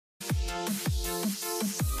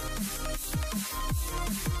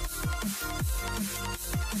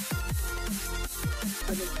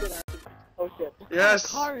Oh shit.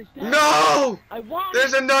 Yes! No!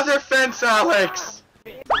 There's another fence, Alex!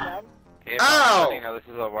 Hey, Ow! you know, this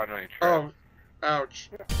is a one-way trip. Oh, ouch.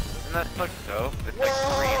 And that looks dope. It's like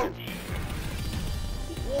Whoa! 3D.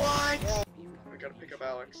 What? I gotta pick up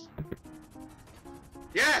Alex.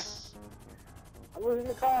 Yes! I'm losing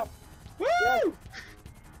the cop. Woo!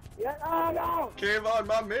 Yeah, oh no! Kavan,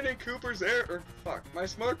 my Mini Cooper's fuck, my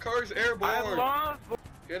smart car's airborne!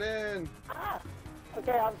 Get in! Ah!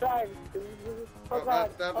 Okay, I'm trying. Oh,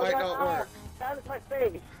 that might not work. That is my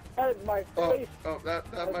face. That is my face. Oh,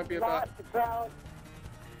 that might be a bad.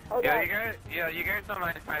 Okay. Yeah, you guys know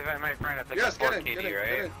my friend at the Yes, get in, KD, get in, right?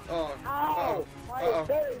 get in. Oh, Ow! My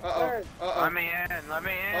face hurts. Let me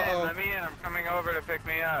in, I'm coming over to pick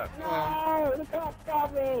me up. No! The cops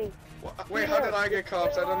got me! Wait, how did I get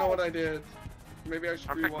cops? I don't know what I did. Maybe I should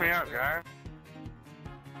Come pick me up, rewatch guys.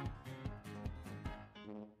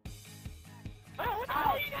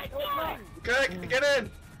 Ow! You guys doing? Okay, get in!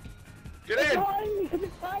 Get in! I'm trying because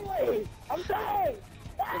it's sideways! I'm trying!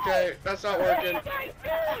 Okay, that's not working.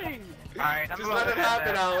 Alright, Just let it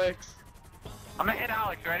happen, Alex. I'm gonna hit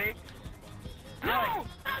Alex, ready? No!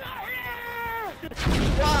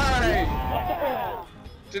 Why? Yeah!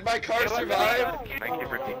 Did my car survive? Thank you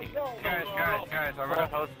for teaching. Guys, I'm gonna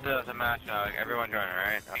host the match now. Everyone join,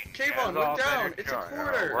 alright? Kayvon, look down. It's a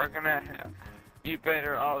quarter. We're gonna have... You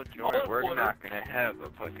better all join. We're not gonna have a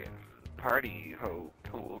fucking party ho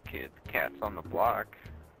cool kids cats on the block.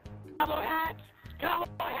 Cowboy hats! Cowboy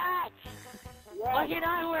hats! Why can't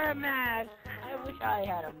I wear a mask? I wish I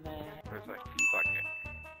had a mask. There's like, fuck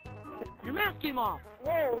it. Your mask came off!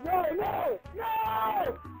 No! No! No!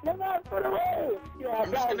 No! No! No! Put away! Yeah,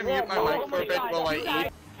 I'm just gonna mute my mic for a bit while I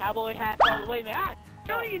eat. Cowboy hat all the way, man.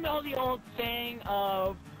 Don't you know the old saying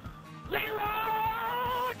of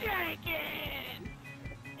Leroy Jenkins?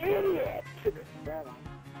 Idiot!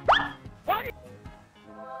 What?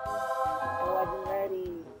 I wasn't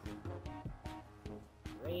ready.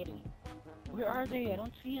 Ready. Where are they? I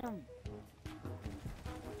don't see them.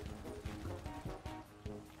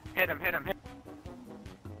 Hit him.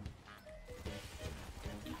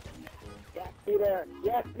 Yes, Peter!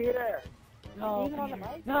 Yes, Peter! No, Is he on the Peter.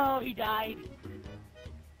 mic? No, he died.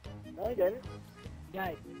 No, he didn't. He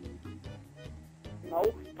died. No.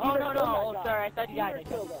 Oh, Peter no. killed that Oh, guy. sorry. I thought he died. Peter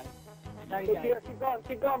killed him. I thought he Hey, died. Peter,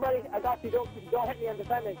 keep going, buddy. I got you. Don't hit me. I'm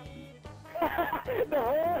defending. The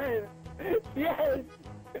horn! Yes!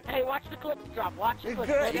 Hey, watch the clip drop. Watch the clip.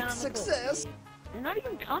 Right down on the clip. They're not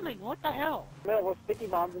even coming. What the hell? Man, with sticky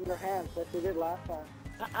bombs in their hands like we did last time.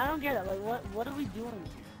 I don't get it. Like, what are we doing?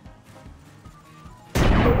 They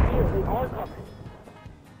are coming.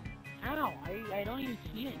 How? I don't even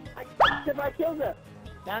see it. I killed them.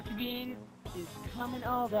 Bouncy Bean is coming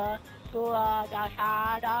over to the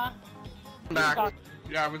shada. Back.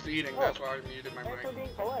 Yeah, I was eating. That's why I muted my Thanks for mic.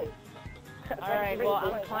 being polite. Alright, well,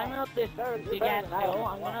 I'm climbing up this big ass hill.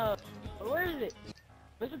 I'm gonna. Where is it?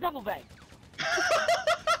 There's a double bag.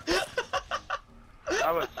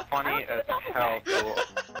 That was funny as hell. Cool.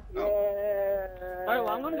 Yeah. Alright, well,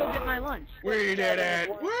 I'm gonna go get my lunch. We did it!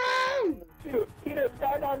 Woo! Dude, Peter,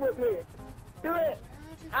 start on with me. Do it.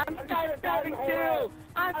 I'm skydiving too!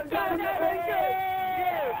 I'm skydiving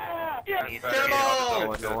too! Yeah. Come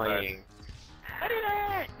on! So annoying. I did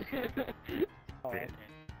it!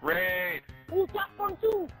 Raid! Ooh, top one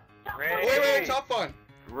too! Wait, top one!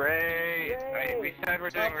 Raid! We said we're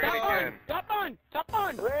doing raid again. Top on!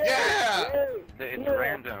 Yeah! It's Peter,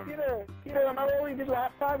 random. Peter, remember what we did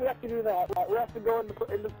last time? We have to do that. We have to go in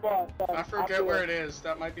the spot. I forget where it is.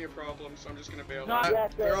 That might be a problem, so I'm just gonna bail. No,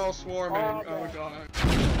 yes, They're yes. all swarming. Oh, Oh okay. god.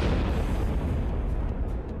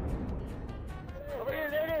 Over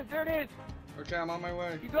here, there it is! Okay, I'm on my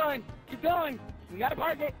way. Keep going! We gotta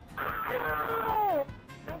park it! No!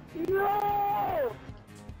 No!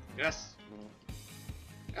 Yes.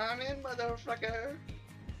 I'm in, motherfucker.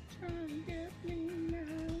 Try and get me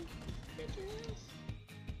now, bitches.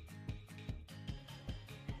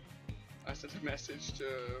 I sent a message to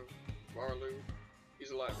Marlou.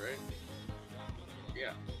 He's alive, right?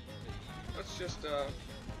 Yeah. Let's just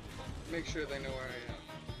make sure they know where I am.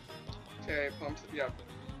 Okay, pumped. Yeah.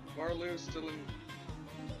 Marlou's still in.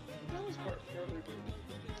 What was Marlou doing?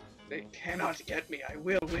 They cannot get me. I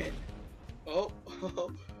will win. Oh.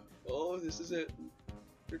 Oh, this is it.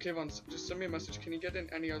 Okay, Kavan, just send me a message. Can you get in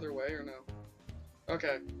any other way or no?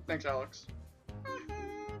 Okay, thanks, Alex.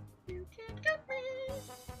 You can't get me.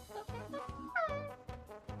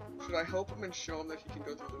 Should I help him and show him that he can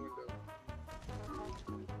go through the window?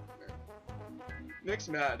 Nick's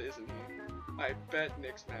mad, isn't he? I bet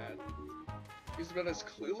Nick's mad. He's about as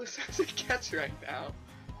clueless as it gets right now.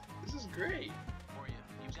 This is great.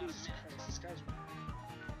 Jesus Christ, this guy's...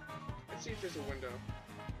 Let's see if there's a window.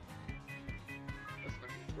 That's not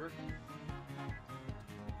going to work.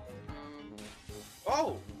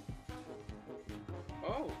 Oh!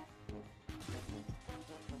 Oh!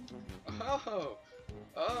 Oh!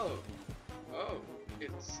 Oh! Oh!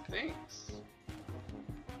 It stinks!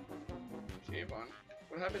 Kavan.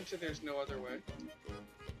 What happened to there's no other way?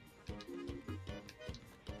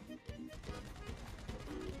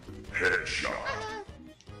 Headshot.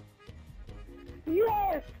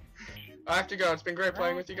 Yes! I have to go. It's been great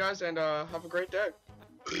playing with you guys, and have a great day.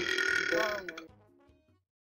 Wrong.